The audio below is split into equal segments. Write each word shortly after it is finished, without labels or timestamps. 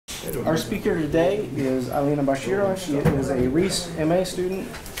Our speaker today is Alina Bashirova. She is a REES MA student.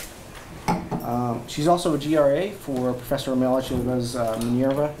 She's also a GRA for Professor Melichova's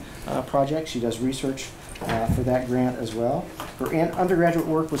Minerva project. She does research for that grant as well. Her undergraduate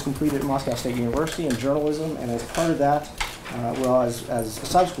work was completed at Moscow State University in journalism, and as part of that, as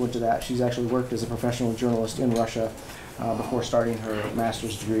subsequent to that, she's actually worked as a professional journalist in Russia before starting her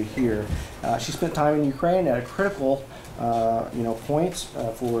master's degree here. She spent time in Ukraine at a critical point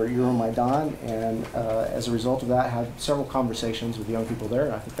for Euromaidan, and as a result of that, had several conversations with young people there.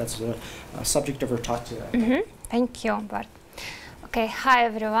 And I think that's the subject of her talk today. Thank you, Bart. Okay, hi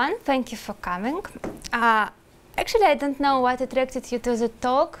everyone. Thank you for coming. Actually, I don't know what attracted you to the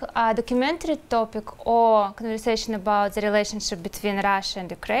talk, documentary topic or conversation about the relationship between Russia and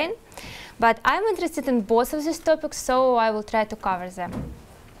Ukraine. But I'm interested in both of these topics, so I will try to cover them.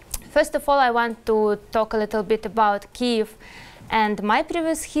 First of all, I want to talk a little bit about Kiev and my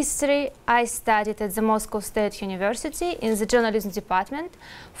previous history. I studied at the Moscow State University in the journalism department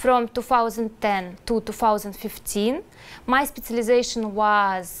from 2010 to 2015. My specialization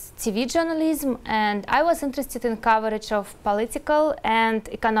was TV journalism, and I was interested in coverage of political and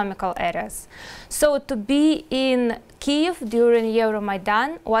economical areas. So to be in Kiev during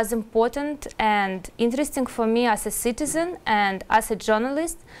Euromaidan was important and interesting for me as a citizen and as a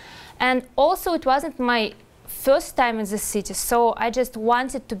journalist. And also it wasn't my first time in the city, so I just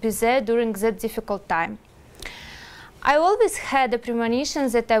wanted to be there during that difficult time. I always had a premonition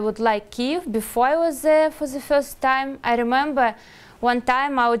that I would like Kiev before I was there for the first time. I remember one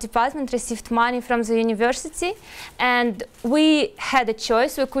time our department received money from the university, and we had a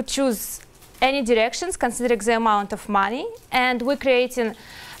choice. We could choose any directions considering the amount of money, and we created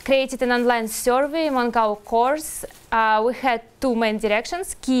an online survey among our course. We had two main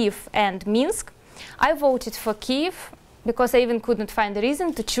directions, Kiev and Minsk. I voted for Kiev because I even couldn't find a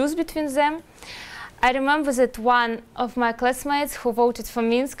reason to choose between them. I remember that one of my classmates who voted for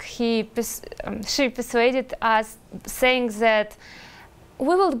Minsk, she persuaded us, saying that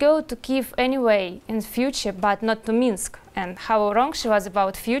we will go to Kiev anyway in the future, but not to Minsk. And how wrong she was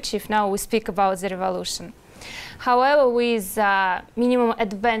about future if now we speak about the revolution. However, with minimum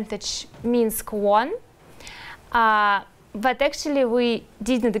advantage, Minsk won. But actually we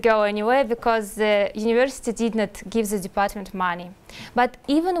didn't go anywhere because the university did not give the department money. But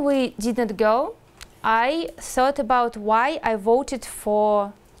even we didn't go, I thought about why I voted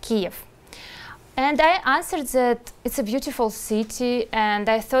for Kiev. And I answered that it's a beautiful city, and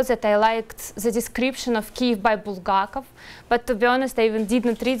I thought that I liked the description of Kiev by Bulgakov. But to be honest, I even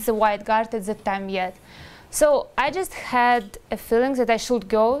didn't read The White Guard at that time yet. So I just had a feeling that I should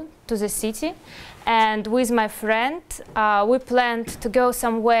go to the city. And with my friend, we planned to go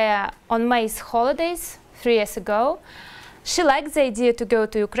somewhere on May's holidays 3 years ago. She liked the idea to go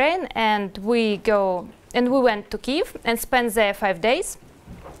to Ukraine, and we went to Kiev and spent there 5 days.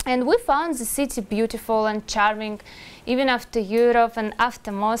 And we found the city beautiful and charming, even after Europe and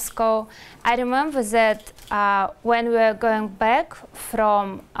after Moscow. I remember that when we were going back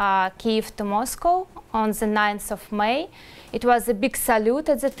from Kiev to Moscow on the 9th of May, it was a big salute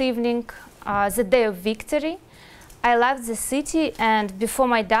at that evening, the day of victory. I loved the city, and before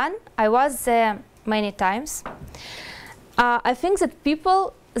Maidan, I was there many times. I think that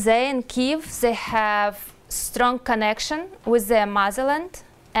people there in Kiev, they have strong connection with their motherland,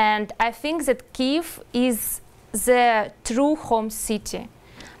 and I think that Kiev is their true home city.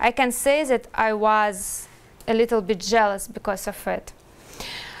 I can say that I was a little bit jealous because of it.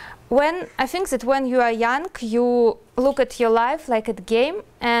 I think that when you are young, you look at your life like a game,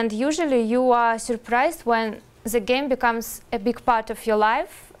 and usually you are surprised when the game becomes a big part of your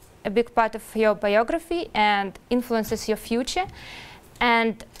life, a big part of your biography, and influences your future.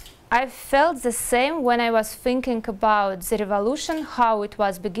 And I felt the same when I was thinking about the revolution, how it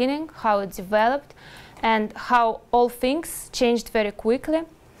was beginning, how it developed, and how all things changed very quickly.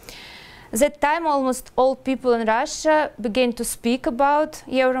 That time, almost all people in Russia began to speak about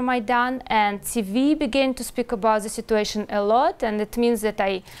Euromaidan, and TV began to speak about the situation a lot, and it means that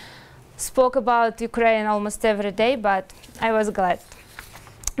I spoke about Ukraine almost every day, but I was glad.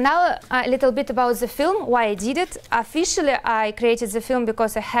 Now a little bit about the film, why I did it. Officially, I created the film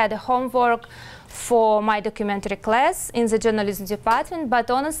because I had a homework for my documentary class in the journalism department, but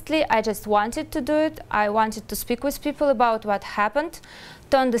honestly, I just wanted to do it. I wanted to speak with people about what happened,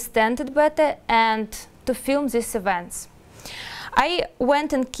 to understand it better, and to film these events. I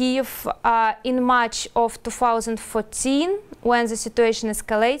went in Kiev in March of 2014, when the situation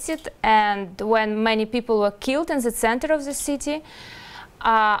escalated and when many people were killed in the center of the city.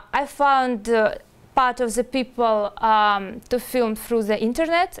 I found part of the people to film through the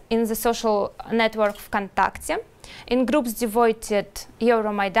internet in the social network ВКонтакте. In groups devoted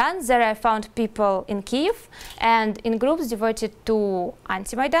Euromaidan, there I found people in Kiev, and in groups devoted to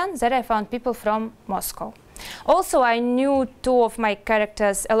anti-Maidan, there I found people from Moscow. Also, I knew two of my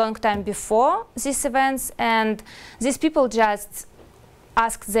characters a long time before these events, and these people just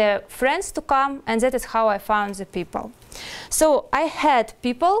asked their friends to come, and that is how I found the people. So I had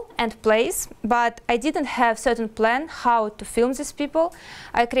people and place, but I didn't have certain plan how to film these people.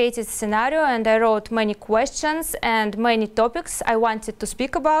 I created a scenario and I wrote many questions and many topics I wanted to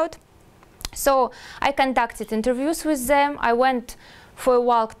speak about. So I conducted interviews with them. I went for a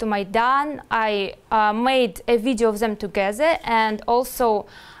walk to Maidan. I made a video of them together, and also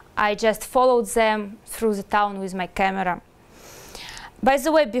I just followed them through the town with my camera. By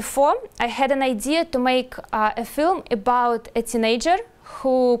the way, before, I had an idea to make a film about a teenager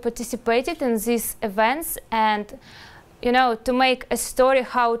who participated in these events, and, you know, to make a story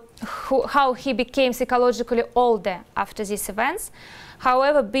how he became psychologically older after these events.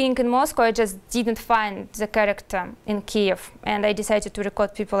 However, being in Moscow, I just didn't find the character in Kiev, and I decided to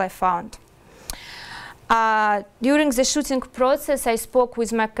record people I found. During the shooting process, I spoke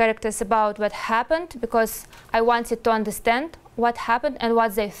with my characters about what happened, because I wanted to understand what happened and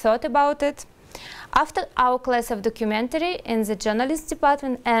what they thought about it. After our class of documentary in the journalist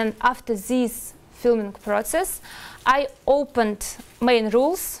department, and after this filming process, I opened main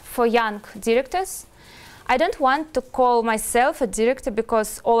rules for young directors. I don't want to call myself a director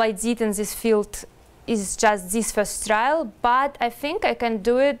because all I did in this field is just this first trial, but I think I can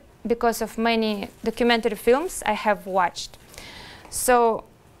do it because of many documentary films I have watched. So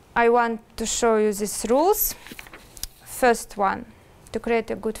I want to show you these rules. First one, to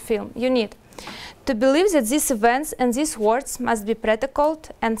create a good film, you need to believe that these events and these words must be protocoled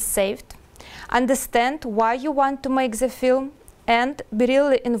and saved, understand why you want to make the film, and be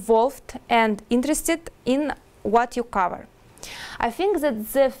really involved and interested in what you cover. I think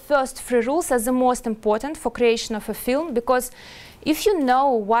that the first three rules are the most important for creation of a film, because if you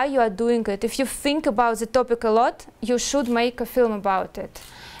know why you are doing it, if you think about the topic a lot, you should make a film about it.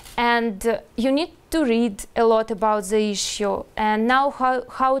 And you need to read a lot about the issue and know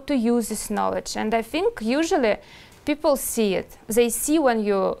how to use this knowledge. And I think usually people see it. They see when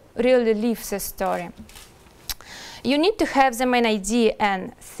you really live the story. You need to have the main idea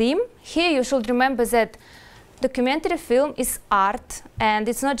and theme. Here you should remember that documentary film is art, and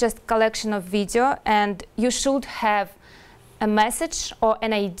it's not just collection of video, and you should have a message or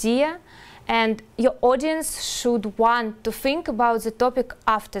an idea, and your audience should want to think about the topic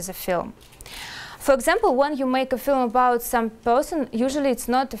after the film. For example, when you make a film about some person, usually it's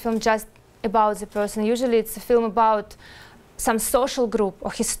not a film just about the person. Usually it's a film about some social group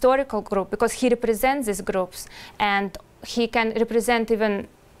or historical group, because he represents these groups, and he can represent even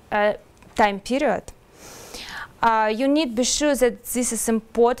a time period. You need to be sure that this is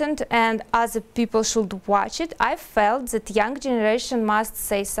important and other people should watch it. I felt that young generation must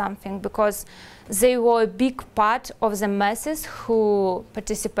say something, because they were a big part of the masses who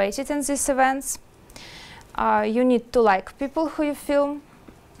participated in these events. You need to like people who you film.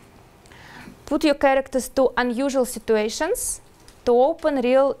 Put your characters to unusual situations to open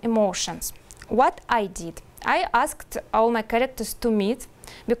real emotions. What I did, I asked all my characters to meet,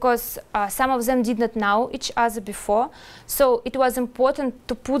 because some of them did not know each other before. So it was important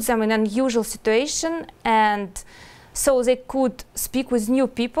to put them in an unusual situation, and so they could speak with new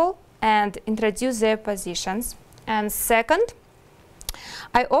people and introduce their positions. And second,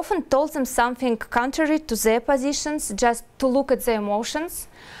 I often told them something contrary to their positions, just to look at their emotions.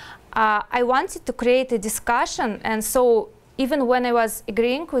 I wanted to create a discussion, and so even when I was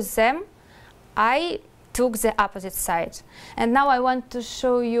agreeing with them, I took the opposite side. And now I want to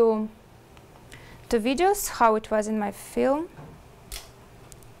show you the videos, how it was in my film,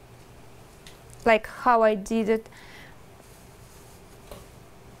 like how I did it.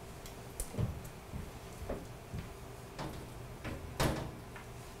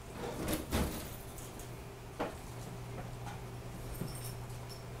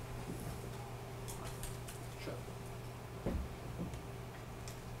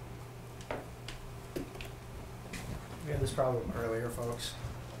 We had this problem earlier, folks.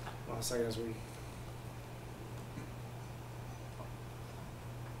 1 second as we...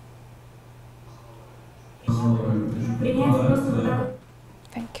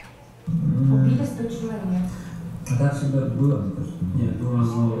 Thank you. Убили 100 человек. А так всегда было? Нет, было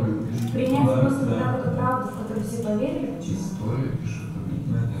зло. Принять просто вот так эту правду, в которую все поверили? История пишет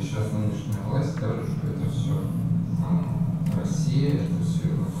объединение. Сейчас нынешняя власть скажет, что это все Россия, это все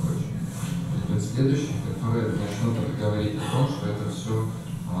и прочее. работают следующие, которые начнут говорить о том, что это все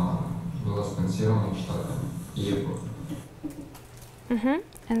было спонсировано Штатом и Европой.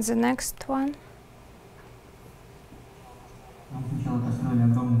 And the next one. Мы сначала построили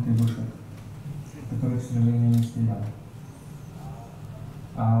огромный трибушет, который, к сожалению, не стрелял.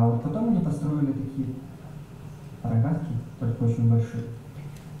 А вот потом они построили такие рогатки, только очень большие.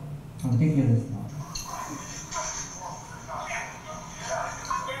 Вот их я заснял.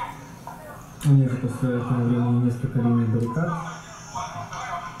 Они же построили в то времени несколько линий баррикад.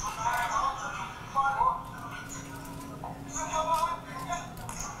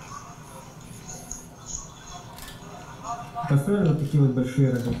 Построили вот такие вот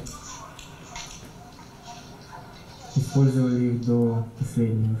большие рога. Использовали их до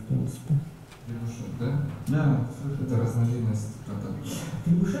последнего, в принципе. Трибушет, да? Да. Это разновидность продукта.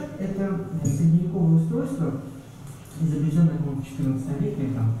 Трибушет — это средневековое устройство, изобретенное, по-моему, в 14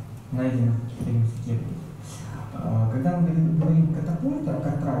 веке, там, найдено в институте. Когда мы говорим катапульта,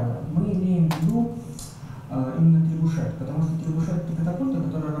 как правило, мы имеем в виду именно трибушет, потому что трибушет — это катапульта,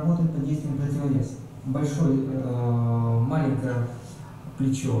 которая работает под действием противовеса. Большое, маленькое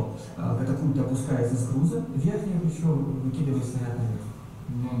плечо катапульта опускается с груза, верхнее плечо выкидывает снаряд наверх.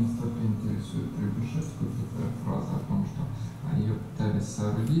 Меня не столько интересует трибушет, сколько эта фраза о том, что ее пытались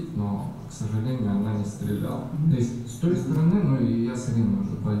соорудить, но, к сожалению, она не стреляла. То есть с той стороны, ну и я с Алиной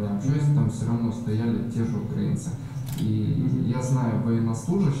уже двойня общаюсь, там все равно стояли те же украинцы. И я знаю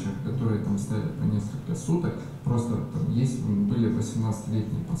военнослужащих, которые там стояли по несколько суток, просто там есть, были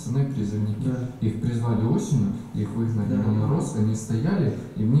 18-летние пацаны, призывники, их призвали осенью, их выгнали на мороз, они стояли,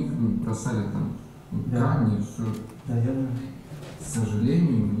 и в них бросали там камни, все. К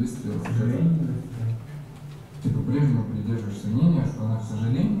сожалению, не выстрелила. Ты по-прежнему придерживаешься мнения, что она, к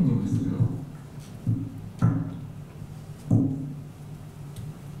сожалению, не выстрелила?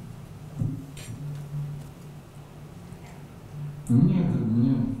 Мне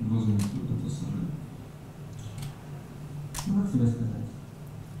возможно это сожаление. Ну, как тебе сказать?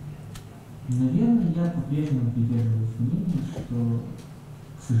 Наверное, я по-прежнему придерживаюсь мнения, что,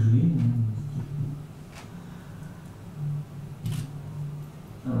 к сожалению, она не выстрелила.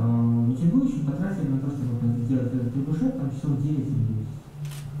 Митингующие потратили на то, чтобы сделать этот трибушет, там часов 9 или 10.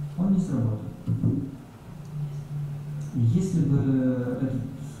 Он не сработал. Если бы этот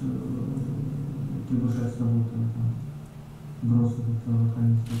трибушет сработал, бросил бы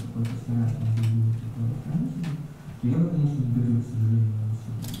хранитель какой-то снаряд, то я бы, конечно, не говорил, к сожалению, на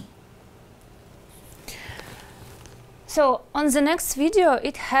сегодня. So on the next video,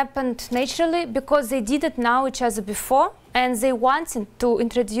 it happened naturally because they didn't know each other before and they wanted to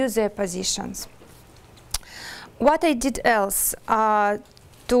introduce their positions. What I did else to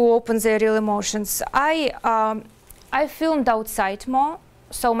open their real emotions, I filmed outside more,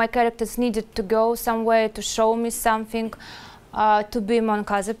 so my characters needed to go somewhere to show me something, to be among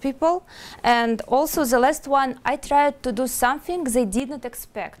other people. And also the last one, I tried to do something they did not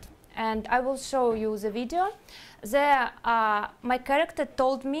expect. And I will show you the video. There, my character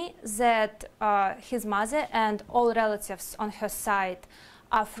told me that his mother and all relatives on her side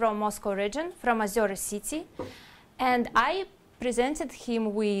are from Moscow region, from Ozero city. And I presented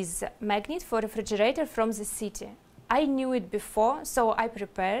him with a magnet for refrigerator from the city. I knew it before, so I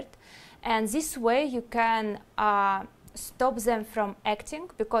prepared. And this way you can stop them from acting,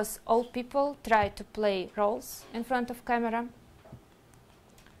 because all people try to play roles in front of camera.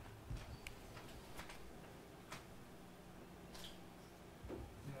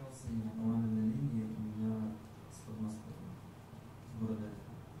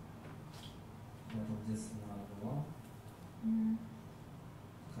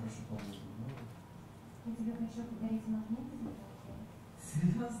 Я тебе хочу подарить магниты за это.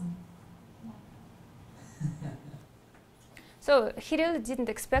 Серьезно? So he really didn't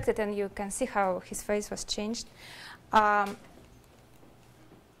expect it, and you can see how his face was changed.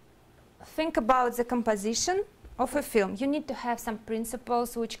 Think about the composition of a film. You need to have some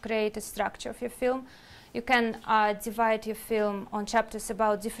principles which create a structure of your film. You can divide your film on chapters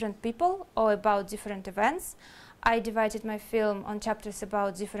about different people or about different events. I divided my film on chapters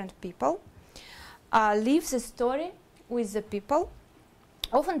about different people. Leave the story with the people.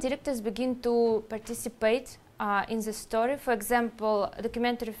 Often directors begin to participate in the story. For example, a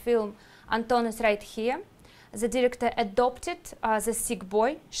documentary film Anton is right here. The director adopted the sick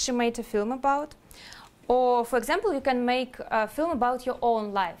boy she made a film about. Or, for example, you can make a film about your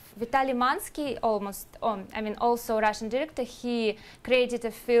own life. Vitaly Mansky, also a Russian director, he created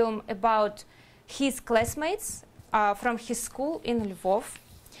a film about his classmates from his school in Lvov.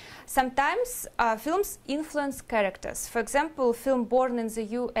 Sometimes films influence characters. For example, film born in the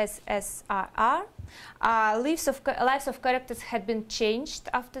USSR, lives of characters had been changed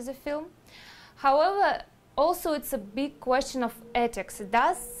after the film. However, also it's a big question of ethics.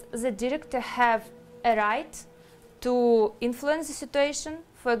 Does the director have a right to influence the situation?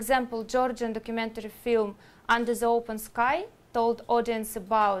 For example, Georgian documentary film Under the Open Sky told audience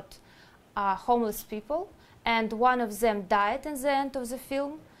about homeless people, and one of them died in the end of the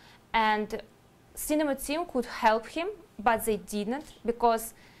film, and cinema team could help him, but they didn't,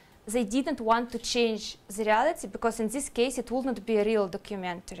 because they didn't want to change the reality, because in this case it would not be a real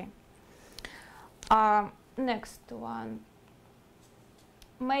documentary. Next one.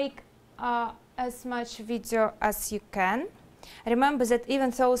 Make as much video as you can. Remember that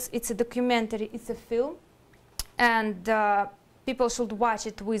even though it's a documentary, it's a film, and people should watch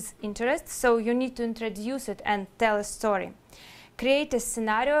it with interest, so you need to introduce it and tell a story. Create a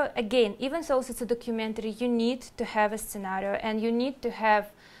scenario. Again, even though it's a documentary, you need to have a scenario, and you need to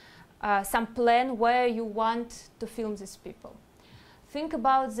have some plan where you want to film these people. Think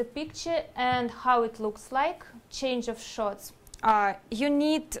about the picture and how it looks like. Change of shots. You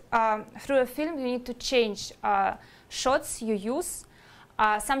need, through a film, you need to change shots you use.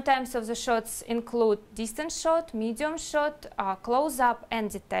 Sometimes of the shots include distant shot, medium shot, close-up, and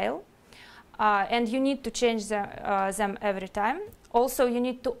detail. And you need to change them every time. Also, you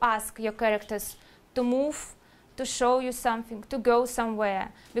need to ask your characters to move, to show you something, to go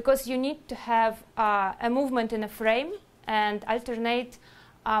somewhere, because you need to have a movement in a frame and alternate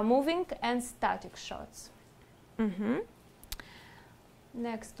moving and static shots.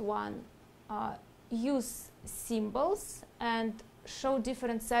 Next one, use symbols and show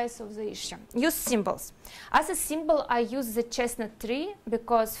different sides of the issue. Use symbols. As a symbol, I use the chestnut tree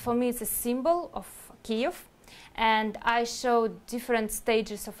because for me it's a symbol of Kiev, and I show different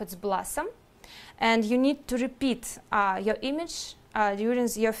stages of its blossom. And you need to repeat your image during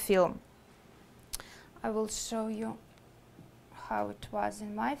your film. I will show you how it was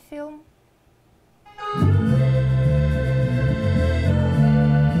in my film.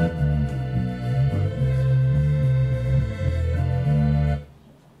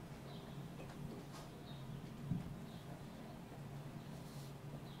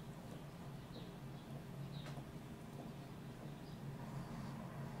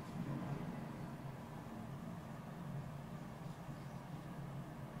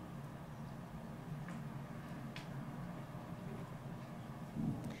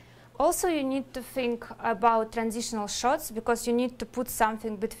 Also, you need to think about transitional shots, because you need to put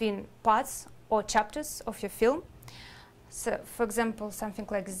something between parts or chapters of your film. So, for example, something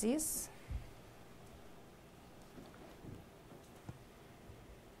like this.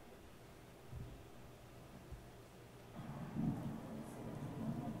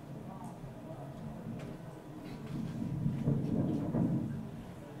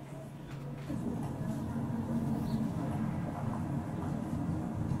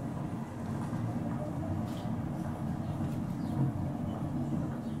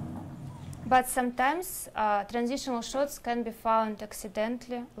 But sometimes transitional shots can be found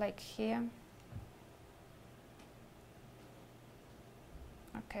accidentally, like here.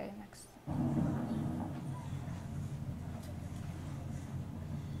 Okay, next.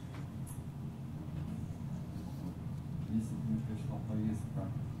 Если бы мне пришла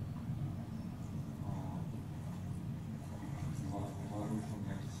повестка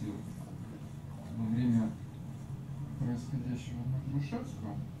вооруженных сил во время происходящего на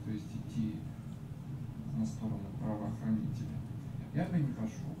Грушевского, то есть идти на сторону правоохранителя, я бы не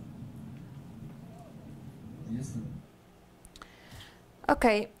пошел. Если...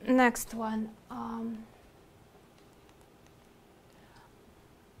 Okay, next one.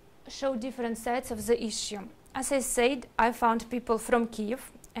 Show different sides of the issue. As I said, I found people from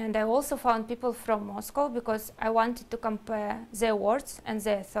Kiev, and I also found people from Moscow, because I wanted to compare their words and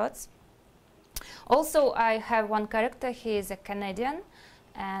their thoughts. Also, I have one character, he is a Canadian,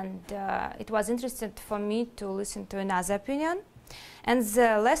 and it was interesting for me to listen to another opinion. And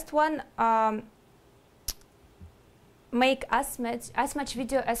the last one, make as much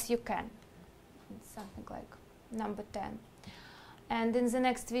video as you can. It's something like number 10. And in the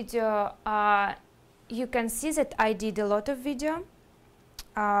next video, you can see that I did a lot of video.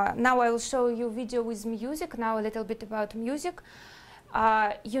 Now I will show you video with music. Now a little bit about music.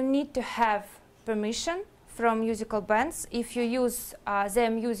 You need to have permission from musical bands if you use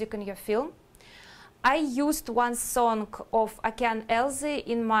their music in your film. I used one song of Okean Elzy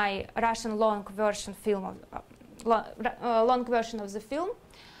in my Russian long version film, long version of the film.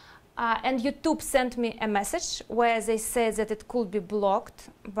 And YouTube sent me a message where they say that it could be blocked,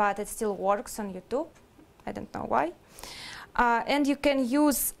 but it still works on YouTube. I don't know why. And you can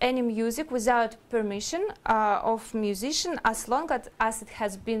use any music without permission of musician as long as it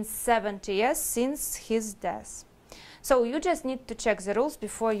has been 70 years since his death. So you just need to check the rules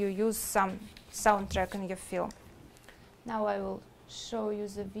before you use some soundtrack in your film. Now I will show you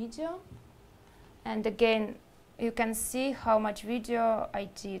the video. And again, you can see how much video I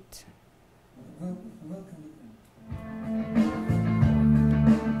did.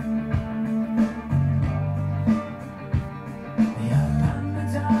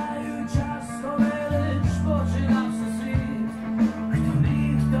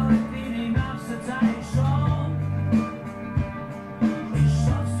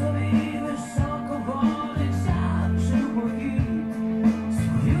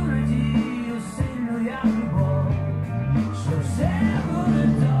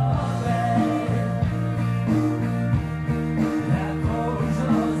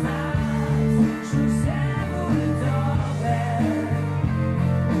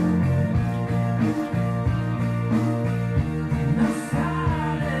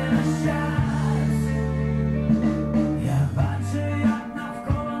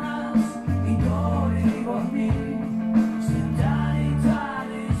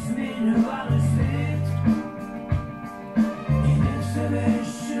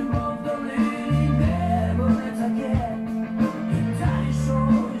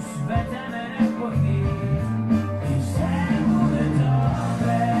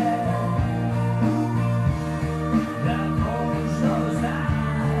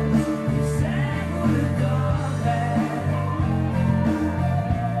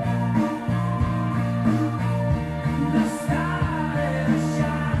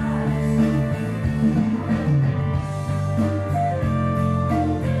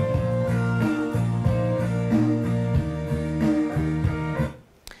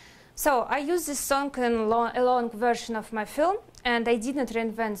 So I use this song in a long version of my film, and I didn't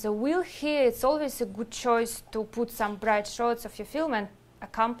reinvent the wheel here. It's always a good choice to put some bright shots of your film and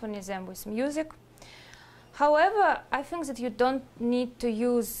accompany them with music. However, I think that you don't need to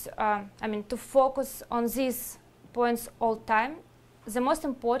use, to focus on these points all the time. The most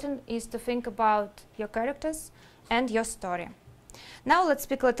important is to think about your characters and your story. Now let's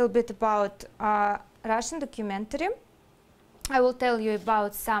speak a little bit about Russian documentary. I will tell you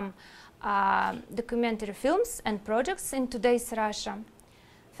about some documentary films and projects in today's Russia.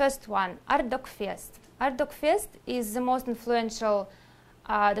 First one, Art Doc Fest. Art Doc Fest is the most influential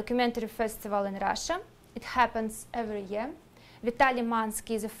documentary festival in Russia. It happens every year. Vitaly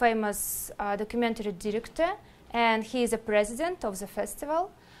Mansky is a famous documentary director, and he is the president of the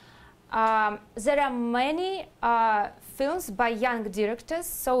festival. There are many films by young directors,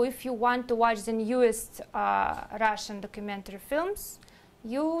 so if you want to watch the newest Russian documentary films,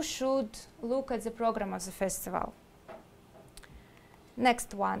 you should look at the program of the festival.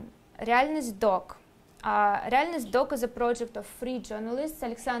 Next one, Realность Doc. Realность Doc is a project of three journalists,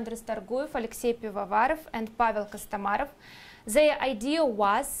 Alexander Starguev, Alexey Pivovarov, and Pavel Kostomarov. Their idea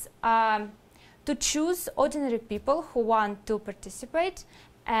was to choose ordinary people who want to participate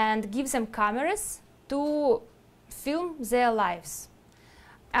and give them cameras to film their lives.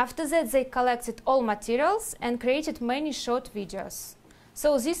 After that, they collected all materials and created many short videos.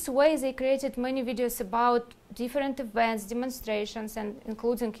 So this way, they created many videos about different events, demonstrations, and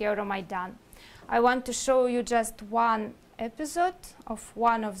including Euromaidan. I want to show you just one episode of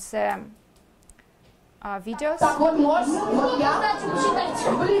one of the videos. Так вот можно, вот я.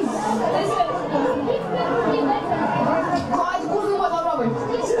 Читайте, блин. Кать, курс мой попробуй.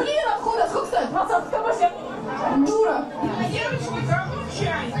 Ира, откуда? Сколько стоит? 20 вообще. Дура. Девочки, кому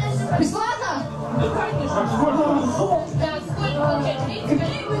чай? Бесплатно? Ну, конечно. Так, сколько получать? 30?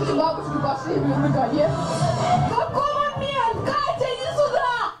 Кликните, бабушки пошли, блин, наконец. Какой момент? Катя, иди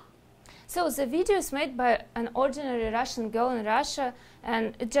сюда! So the video is made by an ordinary Russian girl in Russia,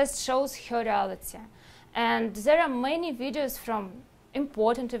 and it just shows her reality. And there are many videos from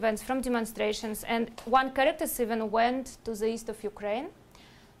important events, from demonstrations, and one character even went to the east of Ukraine.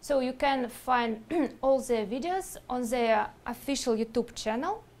 So you can find all their videos on their official YouTube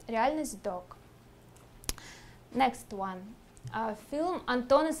channel, Realность Doc. Next one, film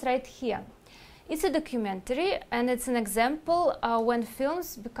Anton is Right Here. It's a documentary, and it's an example when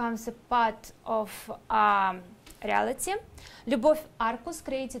films becomes a part of reality. Любовь Arkus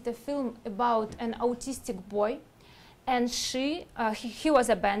created a film about an autistic boy, and he was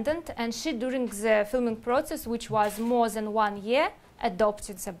abandoned, and she, during the filming process, which was more than 1 year,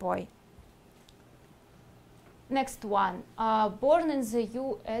 adopted the boy. Next one, born in the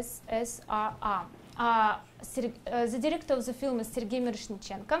USSR. The director of the film is Sergei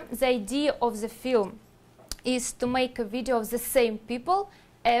Miroshnichenko. The idea of the film is to make a video of the same people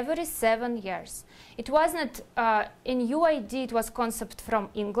every 7 years. It wasn't a new idea, it was concept from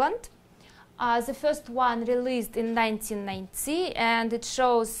England. The first one released in 1990, and it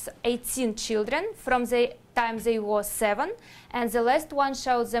shows 18 children from the time they were 7, and the last one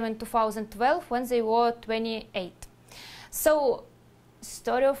shows them in 2012 when they were 28. So,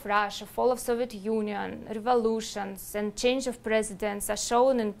 story of Russia, fall of Soviet Union, revolutions, and change of presidents are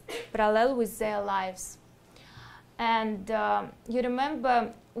shown in parallel with their lives. And you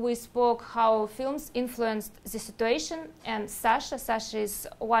remember we spoke how films influenced the situation, and Sasha is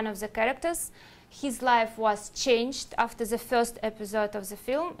one of the characters. His life was changed after the first episode of the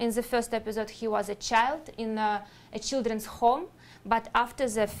film. In the first episode he was a child in a children's home, but after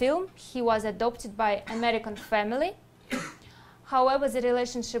the film he was adopted by an American family. However, the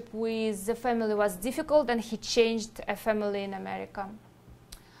relationship with the family was difficult and he changed a family in America.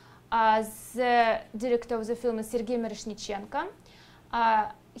 The director of the film is Sergei Miroshnichenko.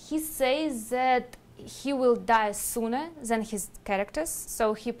 He says that he will die sooner than his characters,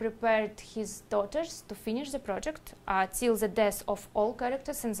 so he prepared his daughters to finish the project till the death of all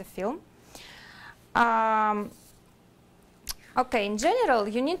characters in the film. Okay, in general,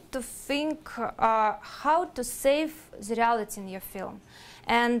 you need to think how to save the reality in your film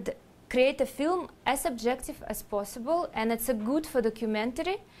and create a film as objective as possible, and it's a good for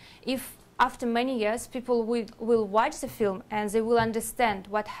documentary if after many years people will watch the film and they will understand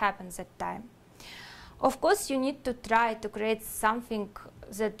what happens at time. Of course, you need to try to create something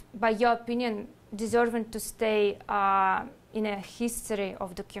that, by your opinion, deserving to stay in a history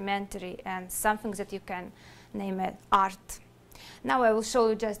of documentary and something that you can name it art. Now I will show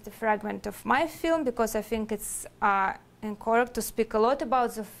you just a fragment of my film because I think it's incorrect to speak a lot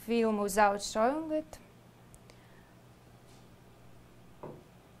about the film without showing it.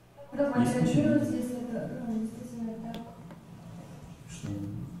 Прокомментируйте, если это действительно так.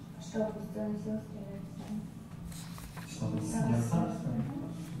 Что оппозиционные силы стреляют?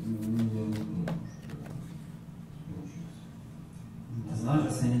 Ты знаешь,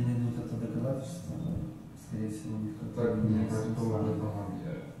 если они найдут это доказательство, скорее всего, никто так не готовы.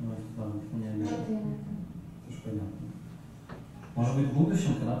 Ну, да, не обязательно. Это ж понятно. Может быть, в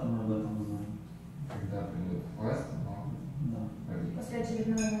будущем когда-то мы об этом узнаем. Когда придет власть, но... Да. После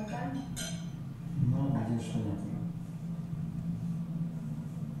очередного Майдана? Ну, надеюсь, что нет.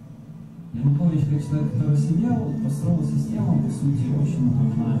 Янукович, как человек, который сидел, построил систему, по сути, очень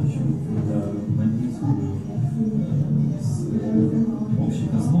напоминающую, когда бандит с общей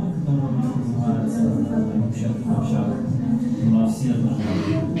казной, которая называется общак, куда все должны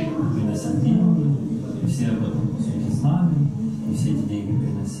приносить деньги, и все об этом, по сути, знали, и все эти деньги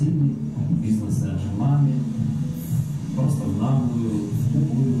приносили, бизнес отжимали, просто в наглую, в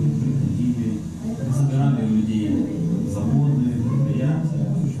тупую приходили, забирали у людей заводы, предприятия,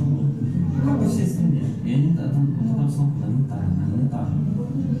 как во всей стране. И они там не так.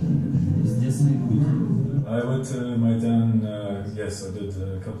 Везде свои пути. I went to Maidan, yes, I did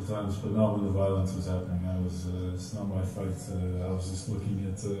a couple of times, but not when the violence was happening. It's not my fight. I was just looking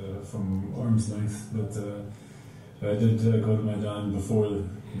at from arm's length. But I did go to Maidan before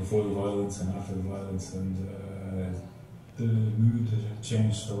the violence and after the violence, and the mood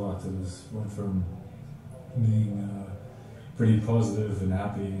changed a lot. It went from being pretty positive and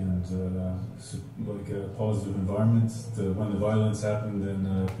happy and like a positive environment to when the violence happened,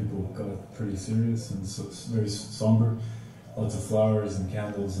 then people got pretty serious and very somber. Lots of flowers and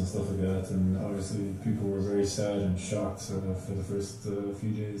candles and stuff like that, and obviously people were very sad and shocked for the first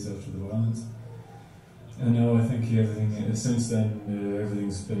few days after the violence. And now I think everything, since then,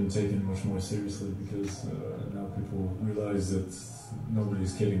 everything's been taken much more seriously because now people realize that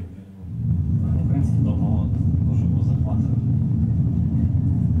nobody's kidding anymore.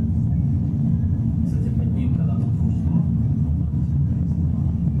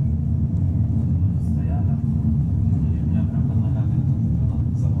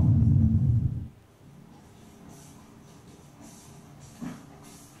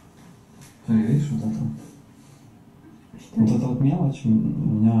 Видишь, вот это? Вот эта вот мелочь у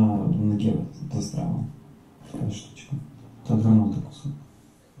меня в ноге вот застряла. Такая штучка. Ты отвернул такой кусок.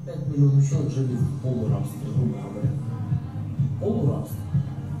 5 миллионов человек жили в полурабстве, грубо говоря. Полурабство.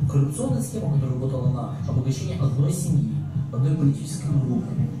 Коррупционная схема, которая работала на обогащение одной семьи, одной политической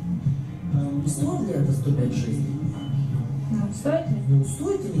группы. Не стоит ли это 105-6? Ну, стоит ли? Ну,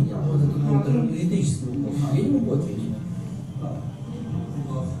 стоит или нет? Вот это риторический вопрос. Я не могу ответить.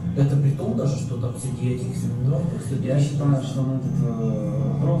 Это при том даже, что там среди этих семинаров просто... Я считаю, что на этот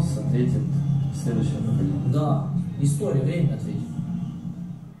вопрос ответит следующее поколение. Да, история, время ответит.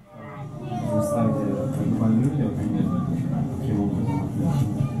 Представьте, как люди, например, каким образом отличить.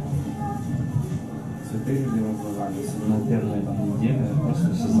 Цветы люди разлагались, на первой там, неделе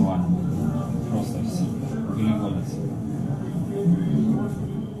просто все заваливали. Просто все. Или года все.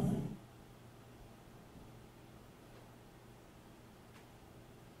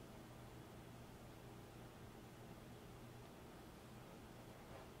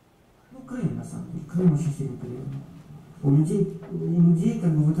 Крым, на самом деле. Крым очень сильно повлиял. У людей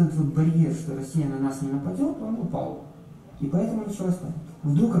как бы вот этот вот барьер, что Россия на нас не нападет, он упал. И поэтому началась паника.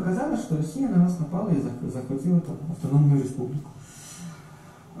 Вдруг оказалось, что Россия на нас напала и захватила там автономную республику.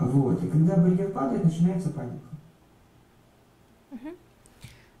 Вот. И когда барьер падает, начинается паника.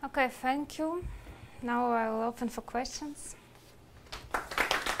 Okay, thank you. Now I'll open for questions.